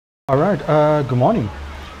Alright, good morning.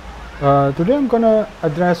 Today I'm gonna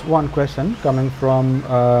address one question coming from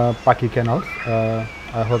Paki Canals.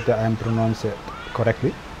 I hope that I'm pronouncing it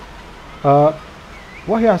correctly.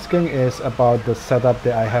 What he's asking is about the setup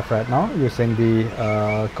that I have right now using the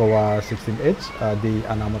Kowa 16H, the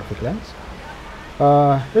anamorphic lens.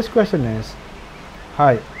 This question is,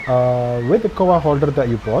 hi, with the Kowa holder that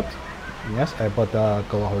you bought, yes, I bought the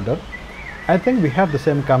Kowa holder. I think we have the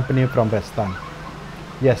same company from Restan.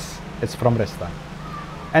 Yes, it's from Restan.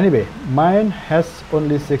 Anyway, mine has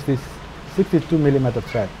only 62mm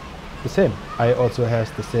thread. The same. I also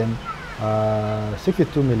has the same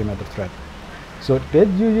 62mm thread. So did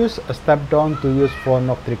you use a step down to use for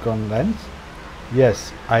nocticron lens?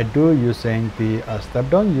 Yes, I do using the step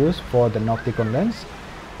down use for the nocticron lens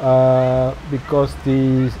because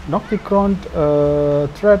the nocticron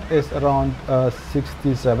thread is around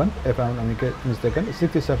 67, if I'm not mistaken,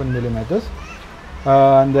 67mm.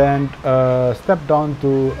 And then step down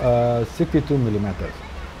to 62mm.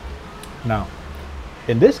 Now,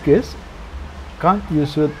 in this case, can't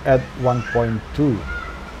use it at 1.2,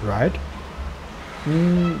 right?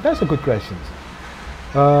 That's a good question.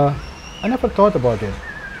 I never thought about it.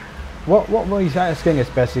 What he's asking is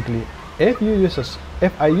basically, if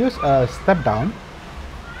I use a step down,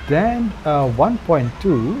 then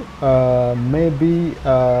 1.2 maybe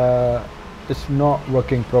it's not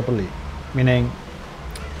working properly. Meaning,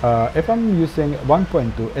 if I'm using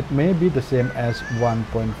 1.2, it may be the same as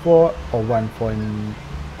 1.4 or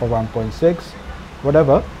 1.6,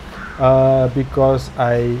 whatever, because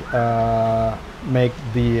I make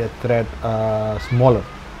the thread smaller,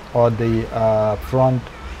 or the front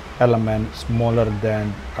element smaller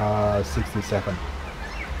than 67.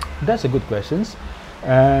 That's a good question,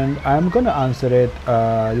 and I'm gonna answer it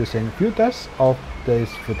using a few tests of this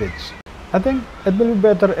footage. I think it will be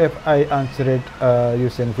better if I answer it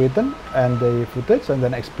using written and the footage and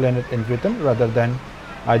then explain it in written rather than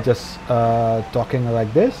I just talking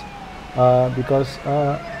like this, because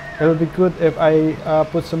it will be good if I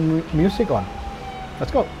put some music on.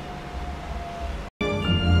 Let's go.